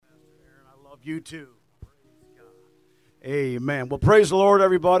Love you too. Praise God. Amen. Well, praise the Lord,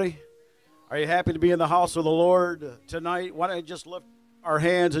 everybody. Are you happy to be in the house of the Lord tonight? Why don't you just lift our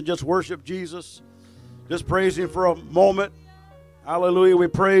hands and just worship Jesus? Just praise Him for a moment. Hallelujah. We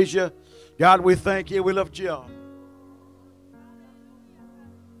praise you. God, we thank you. We lift you up.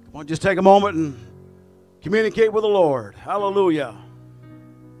 Come on, just take a moment and communicate with the Lord. Hallelujah.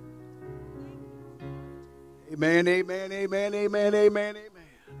 Amen, amen, amen, amen, amen, amen.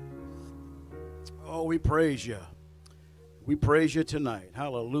 Oh, we praise you. We praise you tonight.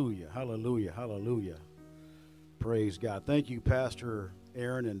 Hallelujah, hallelujah, hallelujah. Praise God. Thank you, Pastor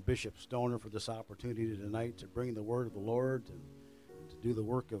Aaron and Bishop Stoner, for this opportunity tonight to bring the word of the Lord and to do the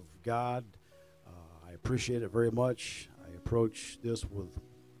work of God. I appreciate it very much. I approach this with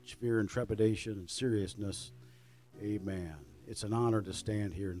fear and trepidation and seriousness. Amen. It's an honor to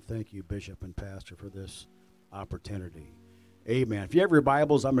stand here, and thank you, Bishop and Pastor, for this opportunity. Amen. If you have your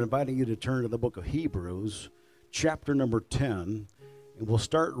Bibles, I'm inviting you to turn to the book of Hebrews, chapter number 10, and we'll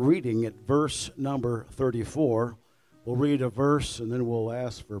start reading at verse number 34. We'll read a verse, and then we'll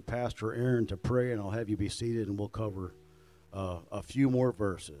ask for Pastor Aaron to pray, and I'll have you be seated, and we'll cover a few more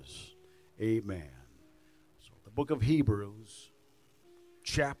verses. Amen. So the book of Hebrews,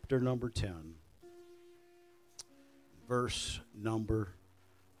 chapter number 10, verse number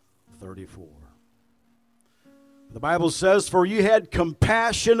 34. The Bible says, "For you had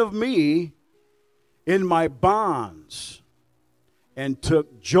compassion of me in my bonds, and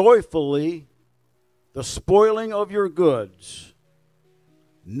took joyfully the spoiling of your goods,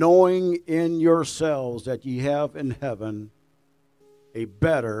 knowing in yourselves that ye have in heaven a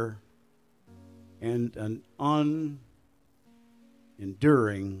better and an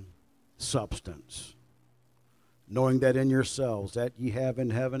unenduring substance." Knowing that in yourselves that ye have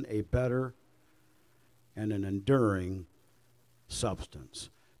in heaven a better and an enduring substance.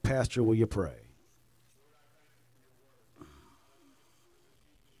 Pastor, will you pray?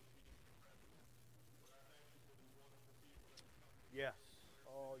 Yes.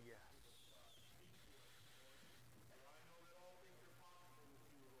 Oh, yes.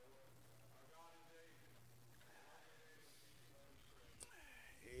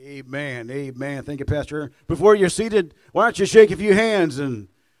 Amen. Amen. Thank you, Pastor. Before you're seated, why don't you shake a few hands and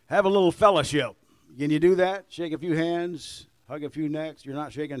have a little fellowship? Can you do that? Shake a few hands, hug a few necks. You're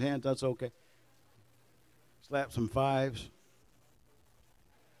not shaking hands, that's okay. Slap some fives.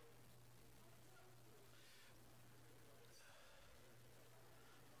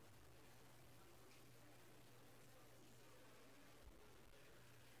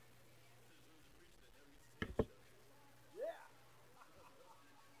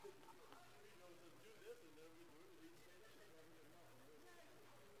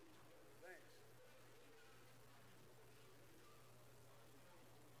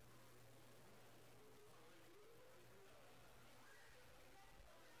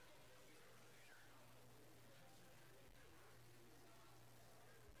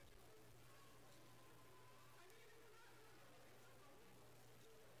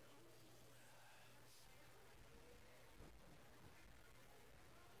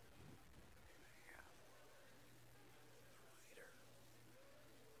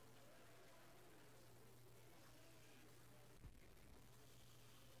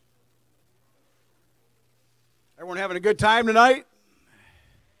 Everyone having a good time tonight?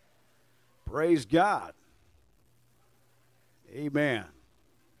 Praise God. Amen.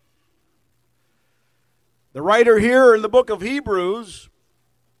 The writer here in the book of Hebrews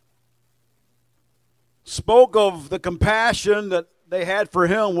spoke of the compassion that they had for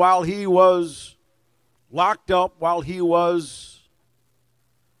him while he was locked up, while he was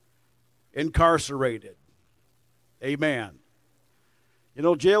incarcerated. Amen. You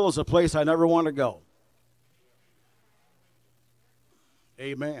know, jail is a place I never want to go.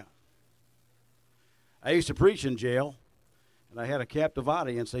 Amen. I used to preach in jail, and I had a captive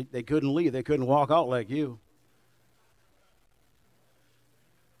audience. They couldn't leave. They couldn't walk out like you.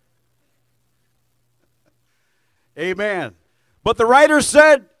 Amen. But the writer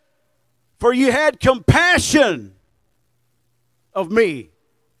said, "For you had compassion of me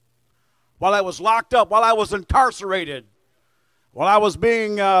while I was locked up, while I was incarcerated, while I was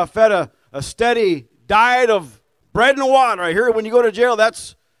being fed a steady diet of bread and water." I hear when you go to jail,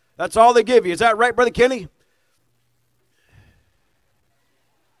 that's all they give you. Is that right, Brother Kenny?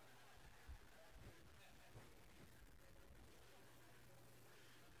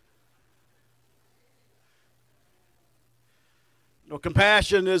 You know,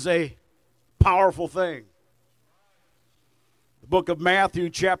 compassion is a powerful thing. The book of Matthew,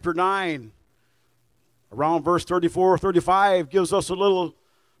 chapter 9, around verse 34 or 35, gives us a little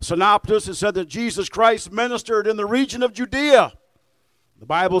synopsis, it said that Jesus Christ ministered in the region of Judea. The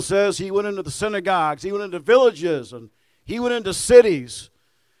Bible says he went into the synagogues, he went into villages, and he went into cities.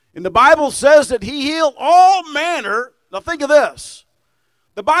 And the Bible says that he healed all manner. Now think of this.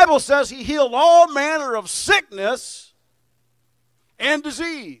 The Bible says he healed all manner of sickness and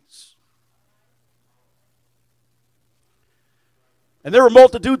disease. And there were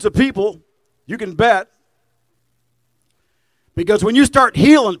multitudes of people, you can bet. Because when you start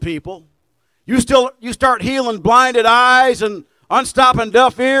healing people, you start healing blinded eyes and unstopping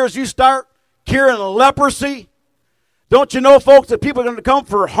deaf ears. You start curing leprosy. Don't you know, folks, that people are going to come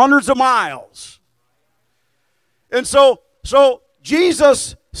for hundreds of miles? And so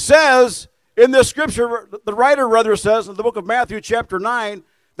Jesus says in this scripture, the writer rather says in the book of Matthew chapter 9,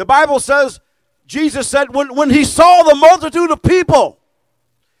 the Bible says, Jesus said when he saw the multitude of people,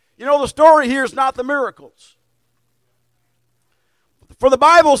 you know, the story here is not the miracles. For the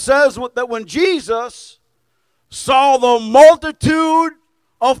Bible says that when Jesus saw the multitude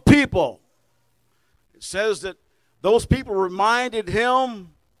of people, it says that those people reminded him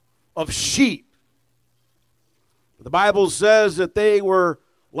of sheep. The Bible says that they were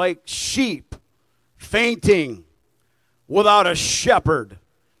like sheep fainting without a shepherd.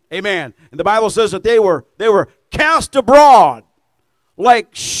 Amen. And the Bible says that they were cast abroad like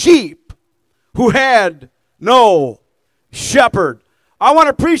sheep who had no shepherd. I want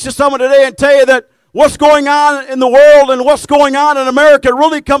to preach to someone today and tell you that what's going on in the world and what's going on in America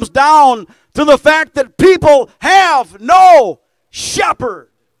really comes down to the fact that people have no shepherd.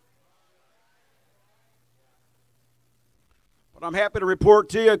 But I'm happy to report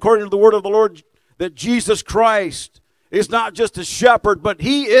to you, according to the word of the Lord, that Jesus Christ is not just a shepherd, but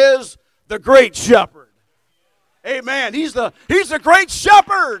he is the great shepherd. Amen. He's the great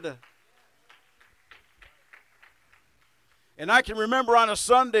shepherd. And I can remember on a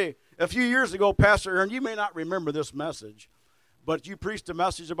Sunday a few years ago, Pastor Aaron, you may not remember this message, but you preached a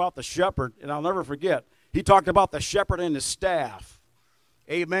message about the shepherd, and I'll never forget. He talked about the shepherd and his staff.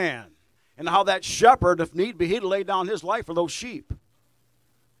 Amen. And how that shepherd, if need be, he'd lay down his life for those sheep.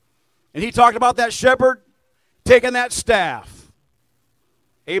 And he talked about that shepherd taking that staff.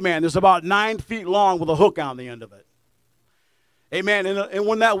 Amen. It's about 9 feet long with a hook on the end of it. Amen. And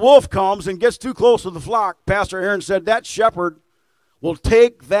when that wolf comes and gets too close to the flock, Pastor Aaron said that shepherd will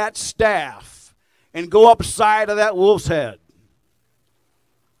take that staff and go upside of that wolf's head.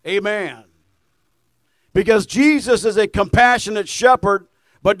 Amen. Because Jesus is a compassionate shepherd,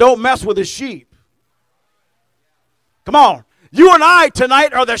 but don't mess with his sheep. Come on. You and I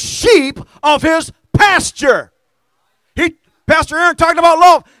tonight are the sheep of his pasture. Pastor Aaron talked about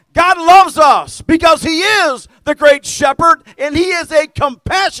love. God loves us because he is the great shepherd, and he is a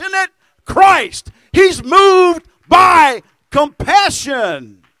compassionate Christ. He's moved by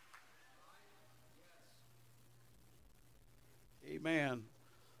compassion. Amen.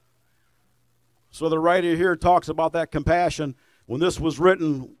 So the writer here talks about that compassion. When this was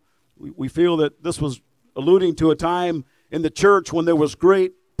written, we feel that this was alluding to a time in the church when there was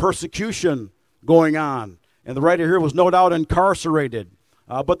great persecution going on. And the writer here was no doubt incarcerated.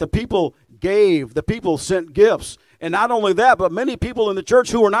 But the people sent gifts. And not only that, but many people in the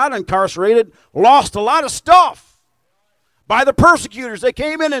church who were not incarcerated lost a lot of stuff by the persecutors. They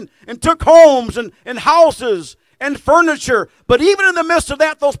came in and took homes and houses and furniture. But even in the midst of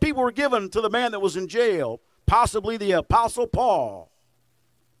that, those people were given to the man that was in jail, possibly the Apostle Paul.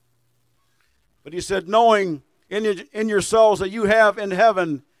 But he said, knowing in yourselves that you have in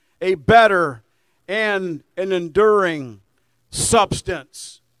heaven a better and an enduring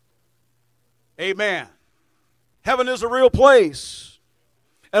substance. Amen. Heaven is a real place.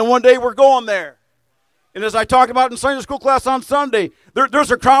 And one day we're going there. And as I talked about in Sunday school class on Sunday,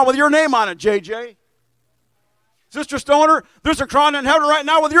 there's a crown with your name on it, JJ. Sister Stoner, there's a crown in heaven right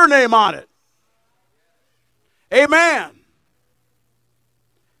now with your name on it. Amen.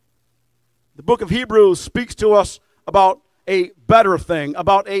 The book of Hebrews speaks to us about a better thing,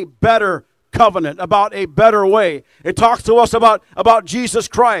 about a better covenant, about a better way. It talks to us about Jesus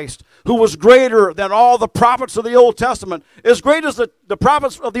Christ, who was greater than all the prophets of the Old Testament. As great as the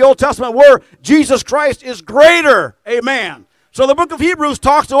prophets of the Old Testament were, Jesus Christ is greater. Amen. So the book of Hebrews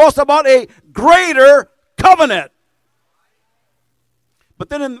talks to us about a greater covenant. But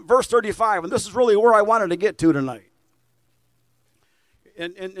then in verse 35, and this is really where I wanted to get to tonight.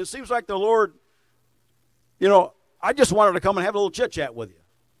 And it seems like the Lord, I just wanted to come and have a little chit-chat with you.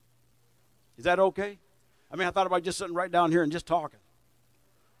 Is that okay? I mean, I thought about just sitting right down here and just talking.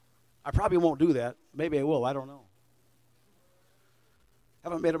 I probably won't do that. Maybe I will. I don't know.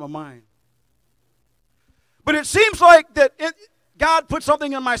 Haven't made up my mind. But it seems like that God put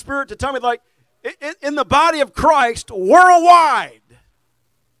something in my spirit to tell me, like, in the body of Christ worldwide,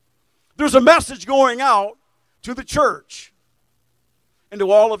 there's a message going out to the church and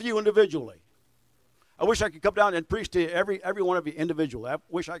to all of you individually. I wish I could come down and preach to every one of you individually. I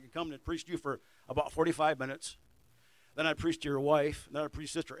wish I could come and preach to you for about 45 minutes. Then I'd preach to your wife. Then I'd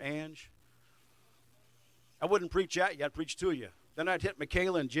preach to Sister Ange. I wouldn't preach at you. I'd preach to you. Then I'd hit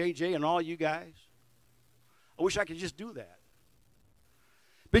Michaela and JJ and all you guys. I wish I could just do that.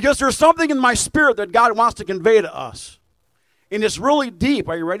 Because there's something in my spirit that God wants to convey to us. And it's really deep.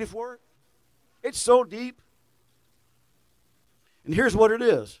 Are you ready for it? It's so deep. And here's what it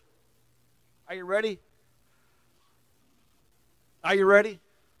is. Are you ready? Are you ready?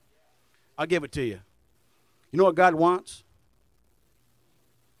 I'll give it to you. You know what God wants?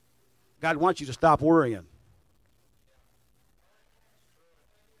 God wants you to stop worrying.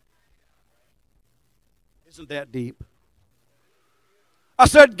 Isn't that deep? I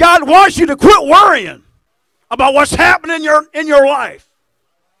said, God wants you to quit worrying about what's happening in your life.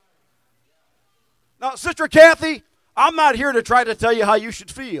 Now, Sister Kathy, I'm not here to try to tell you how you should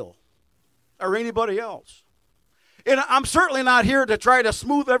feel or anybody else. And I'm certainly not here to try to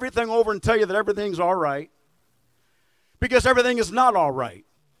smooth everything over and tell you that everything's all right, because everything is not all right.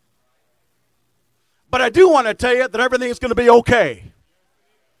 But I do want to tell you that everything is going to be okay.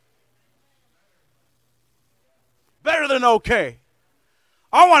 Better than okay.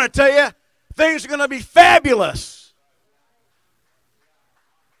 I want to tell you things are going to be fabulous.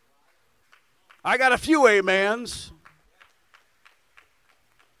 I got a few amens.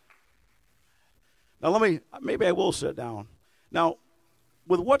 Now maybe I will sit down. Now,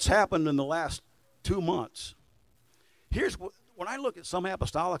 with what's happened in the last 2 months, here's what, when I look at some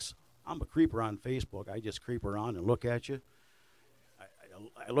apostolics, I'm a creeper on Facebook. I just creep around and look at you.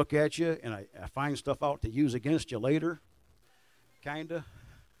 I look at you and I find stuff out to use against you later. Kinda.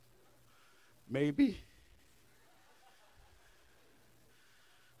 Maybe.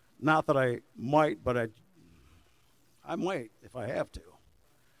 Not that I might, but I might if I have to.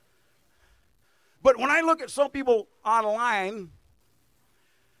 But when I look at some people online,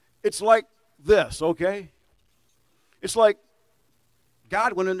 it's like this, okay? It's like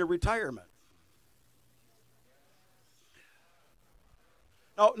God went into retirement.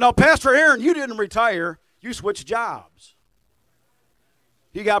 Now, Pastor Aaron, you didn't retire. You switched jobs.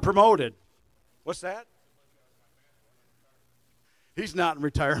 He got promoted. What's that? He's not in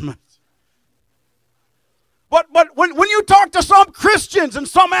retirement. But when you talk to some Christians and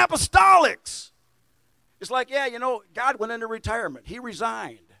some apostolics, it's like, yeah, you know, God went into retirement. He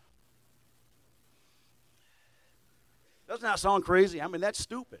resigned. Doesn't that sound crazy? I mean, that's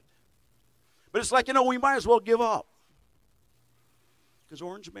stupid. But it's like, you know, we might as well give up, because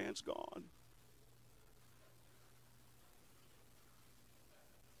Orange Man's gone.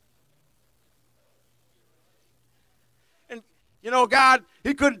 And, you know, God,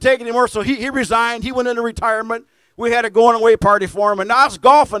 he couldn't take it anymore, so he resigned. He went into retirement. We had a going-away party for him. And I was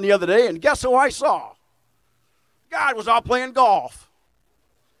golfing the other day, and guess who I saw? God was out playing golf.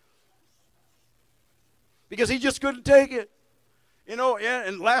 Because he just couldn't take it. You know,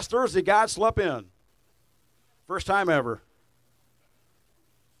 and last Thursday, God slept in. First time ever.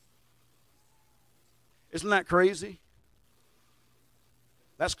 Isn't that crazy?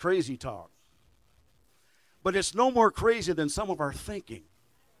 That's crazy talk. But it's no more crazy than some of our thinking.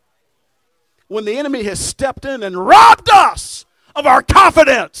 When the enemy has stepped in and robbed us of our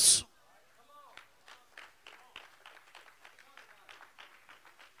confidence.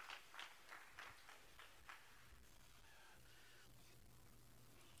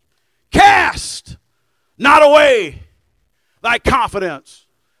 Cast not away thy confidence.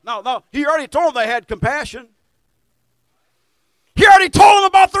 No, he already told them they had compassion. He already told them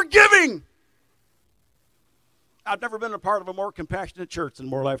about their giving. I've never been a part of a more compassionate church than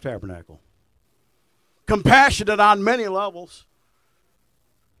More Life Tabernacle. Compassionate on many levels.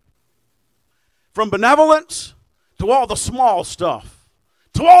 From benevolence to all the small stuff,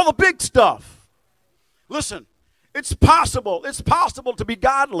 to all the big stuff. Listen, it's possible to be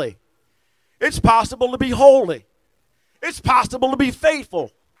godly. It's possible to be holy. It's possible to be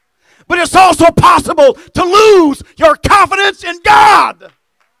faithful. But it's also possible to lose your confidence in God.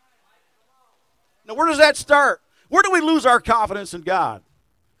 Now, where does that start? Where do we lose our confidence in God?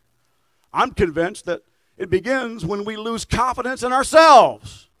 I'm convinced that it begins when we lose confidence in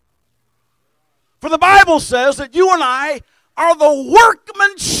ourselves. For the Bible says that you and I are the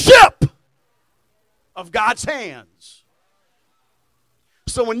workmanship of God's hands.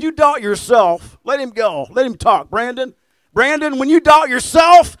 So when you doubt yourself, let him go. Let him talk. Brandon, when you doubt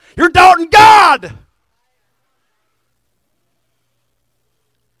yourself, you're doubting God.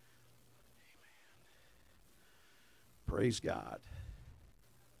 Praise God.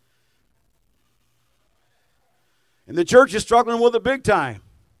 And the church is struggling with it big time.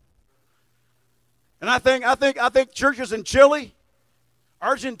 And I think churches in Chile,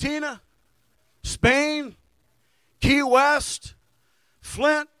 Argentina, Spain, Key West,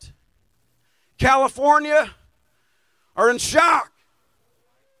 Flint, California are in shock.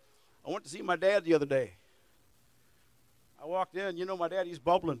 I went to see my dad the other day. I walked in, you know my dad, he's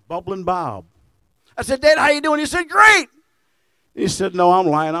bubbling Bob. I said, Dad, how you doing? He said, great. He said, no, I'm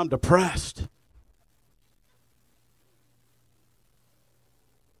lying, I'm depressed.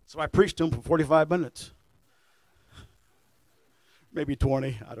 So I preached to him for 45 minutes. Maybe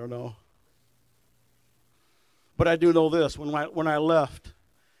 20, I don't know. But I do know this, when I left,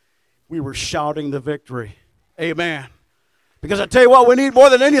 we were shouting the victory. Amen. Because I tell you what, we need more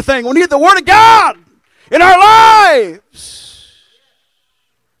than anything. We need the Word of God in our lives.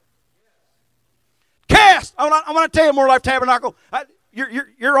 Cast. I want to tell you, More Life Tabernacle,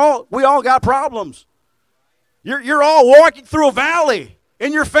 we all got problems. You're all walking through a valley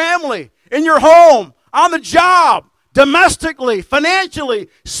in your family, in your home, on the job, domestically, financially,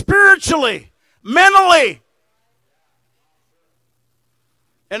 spiritually, mentally.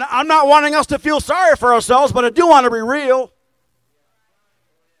 And I'm not wanting us to feel sorry for ourselves, but I do want to be real.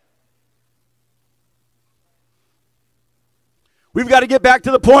 We've got to get back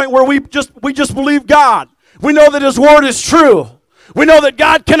to the point where we just believe God. We know that His Word is true. We know that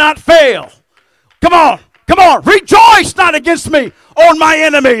God cannot fail. Come on. Rejoice not against me, on my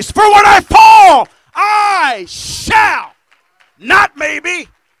enemies. For when I fall, I shall. Not maybe,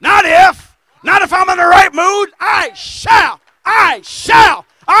 not if I'm in the right mood. I shall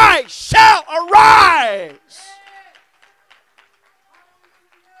arise.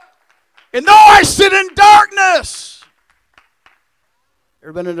 And though I sit in darkness.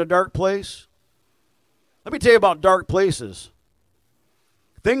 Ever been in a dark place? Let me tell you about dark places.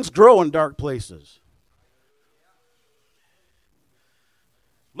 Things grow in dark places.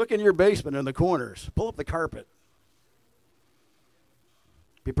 Look in your basement in the corners. Pull up the carpet.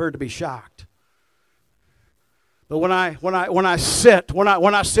 Prepared to be shocked. But when I sit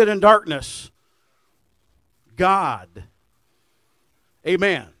in darkness, God,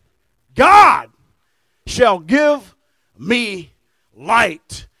 amen, God shall give me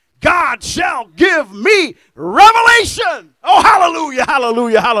light. God shall give me revelation. Oh, hallelujah,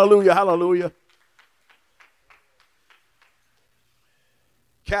 hallelujah, hallelujah, hallelujah.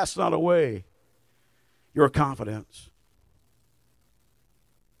 Cast not away your confidence.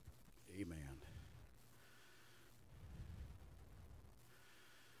 Amen.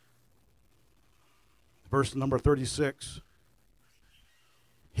 Verse number 36.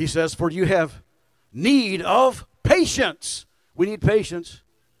 He says, for you have need of patience. We need patience.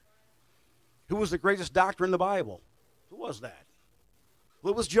 Who was the greatest doctor in the Bible? Who was that?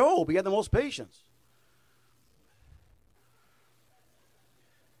 Well, it was Job. He had the most patience.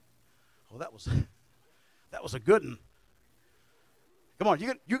 Oh, that was a good one. Come on,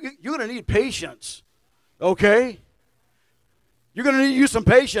 you're going to need patience, okay? You're going to need to use some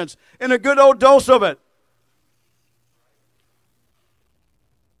patience and a good old dose of it.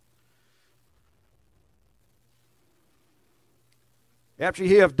 After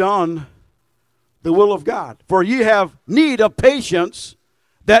ye have done the will of God. For ye have need of patience,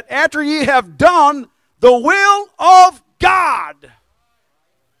 that after ye have done the will of God.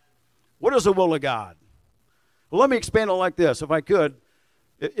 What is the will of God? Well, let me expand it like this, if I could.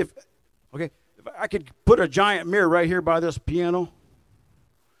 If I could put a giant mirror right here by this piano.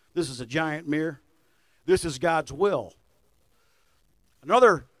 This is a giant mirror. This is God's will.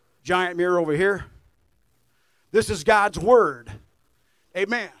 Another giant mirror over here. This is God's Word.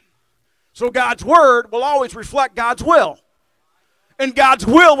 Amen. So God's Word will always reflect God's will. And God's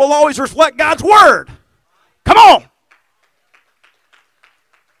will always reflect God's Word. Come on.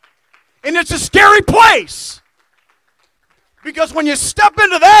 And it's a scary place. Because when you step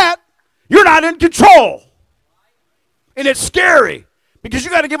into that, you're not in control. And it's scary. Because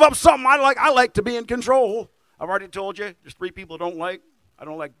you got to give up something I like. I like to be in control. I've already told you, there's 3 people I don't like. I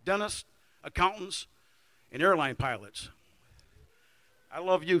don't like dentists, accountants, and airline pilots. I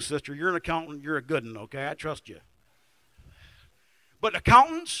love you, sister. You're an accountant. You're a good one, okay? I trust you. But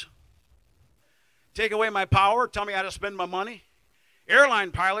accountants take away my power, tell me how to spend my money.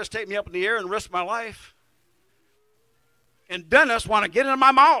 Airline pilots take me up in the air and risk my life. And dentists want to get into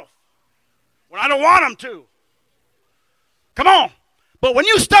my mouth when I don't want them to. Come on. But when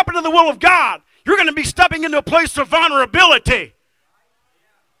you step into the will of God, you're going to be stepping into a place of vulnerability.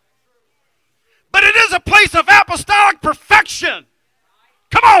 But it is a place of apostolic perfection.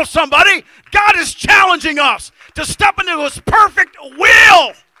 Come on, somebody. God is challenging us to step into His perfect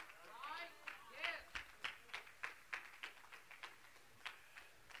will.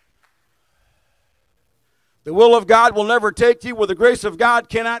 The will of God will never take you where the grace of God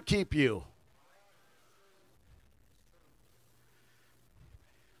cannot keep you.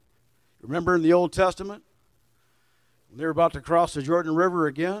 Remember in the Old Testament, when they were about to cross the Jordan River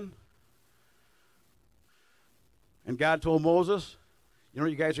again, and God told Moses,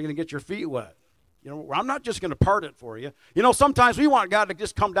 you guys are going to get your feet wet. I'm not just going to part it for you. Sometimes we want God to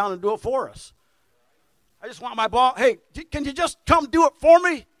just come down and do it for us. I just want my boss, hey, can you just come do it for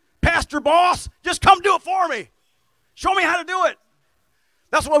me? Pastor boss, just come do it for me. Show me how to do it.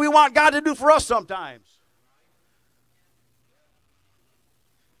 That's what we want God to do for us sometimes.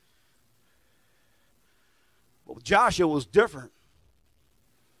 Well, Joshua was different.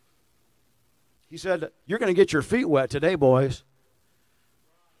 He said, you're going to get your feet wet today, boys.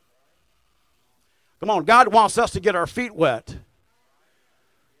 Come on, God wants us to get our feet wet.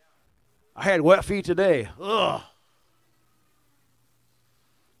 I had wet feet today. Ugh.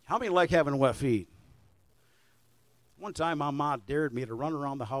 How many like having wet feet? One time my mom dared me to run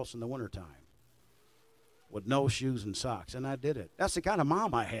around the house in the wintertime with no shoes and socks, and I did it. That's the kind of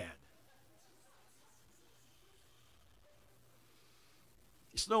mom I had.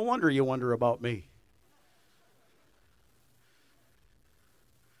 It's no wonder you wonder about me.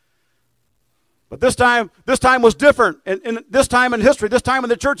 But this time was different. And this time in history, this time in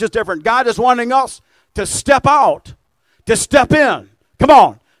the church is different. God is wanting us to step out, to step in. Come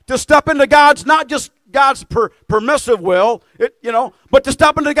on. To step into God's, not just God's permissive will, but to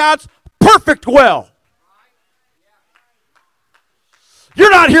step into God's perfect will.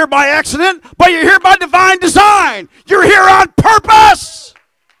 You're not here by accident, but you're here by divine design. You're here on purpose.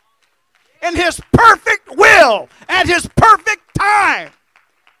 In His perfect will, at His perfect time.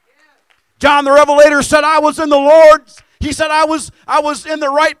 John the Revelator said, I was in the Lord's. He said, I was in the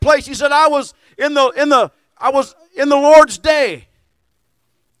right place. He said, I was in the Lord's day.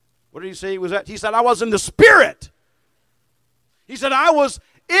 What did he say he was at? He said, I was in the Spirit. He said, I was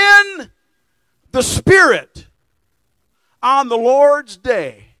in the Spirit on the Lord's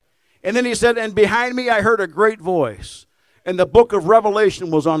day. And then he said, and behind me I heard a great voice. And the book of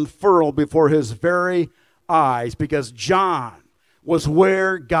Revelation was unfurled before his very eyes, because John was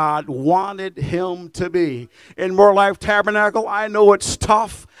where God wanted him to be. In More Life Tabernacle, I know it's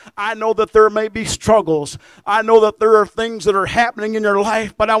tough. I know that there may be struggles. I know that there are things that are happening in your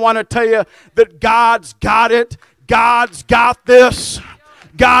life, but I want to tell you that God's got it. God's got this.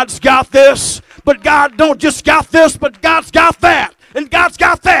 God's got this. But God don't just got this, but God's got that. And God's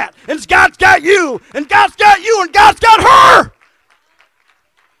got that. And God's got you. And God's got you. And God's got her.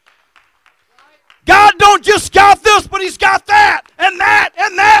 God don't just got this, but He's got that, and that,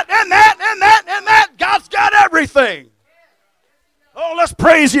 and that, and that, and that, and that. God's got everything. Oh, let's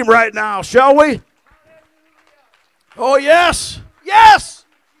praise Him right now, shall we? Oh, yes. Yes.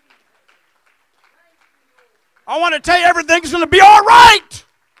 I want to tell you, everything's going to be all right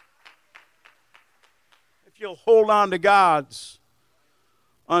if you'll hold on to God's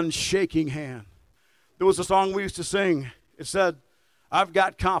unshaking hand. There was a song we used to sing. It said, I've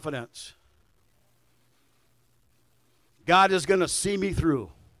got confidence. God is going to see me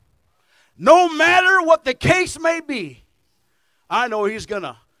through. No matter what the case may be, I know He's going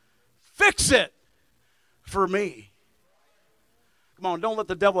to fix it for me. Come on, don't let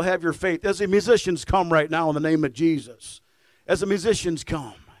the devil have your faith. As the musicians come right now in the name of Jesus. As the musicians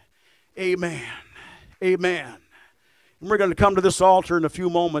come. Amen. Amen. And we're going to come to this altar in a few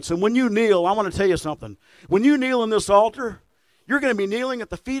moments. And when you kneel, I want to tell you something. When you kneel in this altar, you're going to be kneeling at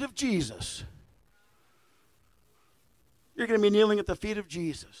the feet of Jesus. You're going to be kneeling at the feet of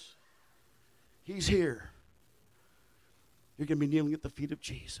Jesus. He's here. You're going to be kneeling at the feet of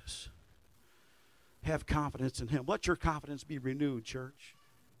Jesus. Have confidence in Him. Let your confidence be renewed, church.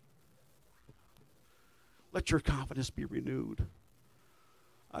 Let your confidence be renewed.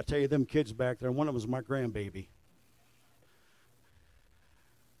 I tell you, them kids back there, one of them is my grandbaby.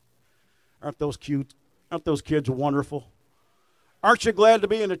 Aren't those cute? Aren't those kids wonderful? Aren't you glad to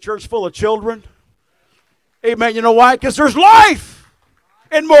be in a church full of children? Amen. You know why? Because there's life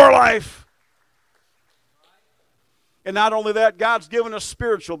and more life. And not only that, God's given us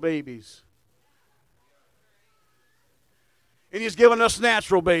spiritual babies. And He's given us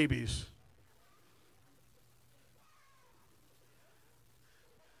natural babies.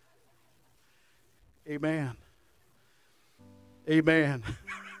 Amen. Amen.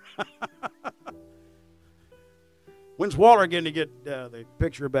 When's Walter going to get the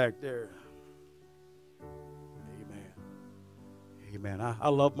picture back there? Amen. I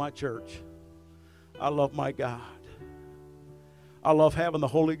love my church. I love my God. I love having the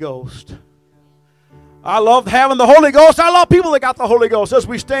Holy Ghost. I love having the Holy Ghost. I love people that got the Holy Ghost as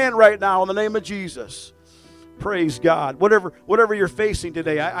we stand right now in the name of Jesus. Praise God. Whatever you're facing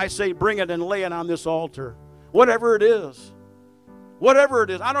today, I say bring it and lay it on this altar. Whatever it is. Whatever it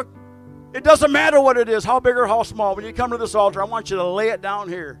is. It doesn't matter what it is, how big or how small. When you come to this altar, I want you to lay it down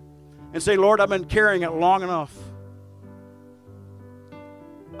here and say, Lord, I've been carrying it long enough.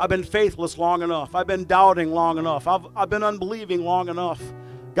 I've been faithless long enough. I've been doubting long enough. I've been unbelieving long enough.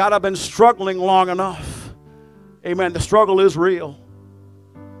 God, I've been struggling long enough. Amen. The struggle is real.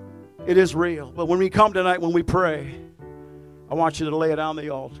 It is real. But when we come tonight, when we pray, I want you to lay it on the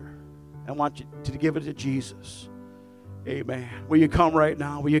altar. I want you to give it to Jesus. Amen. Will you come right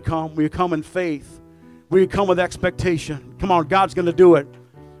now? Will you come? Will you come in faith? Will you come with expectation? Come on, God's going to do it.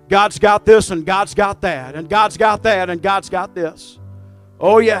 God's got this and God's got that. And God's got that and God's got this.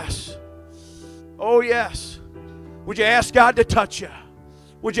 Oh, yes. Oh, yes. Would you ask God to touch you?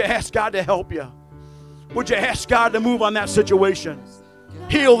 Would you ask God to help you? Would you ask God to move on that situation?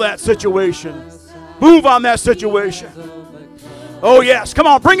 Heal that situation. Move on that situation. Oh, yes. Come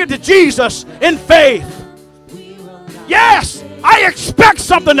on, bring it to Jesus in faith. Yes, I expect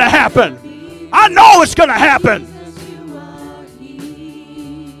something to happen. I know it's going to happen.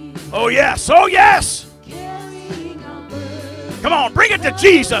 Oh, yes. Oh, yes. Come on, bring it to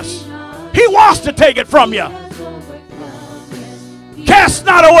Jesus. He wants to take it from you. Cast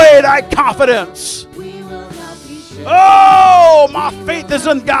not away thy confidence. Oh, my faith is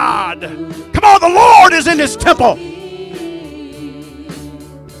in God. Come on, the Lord is in his temple.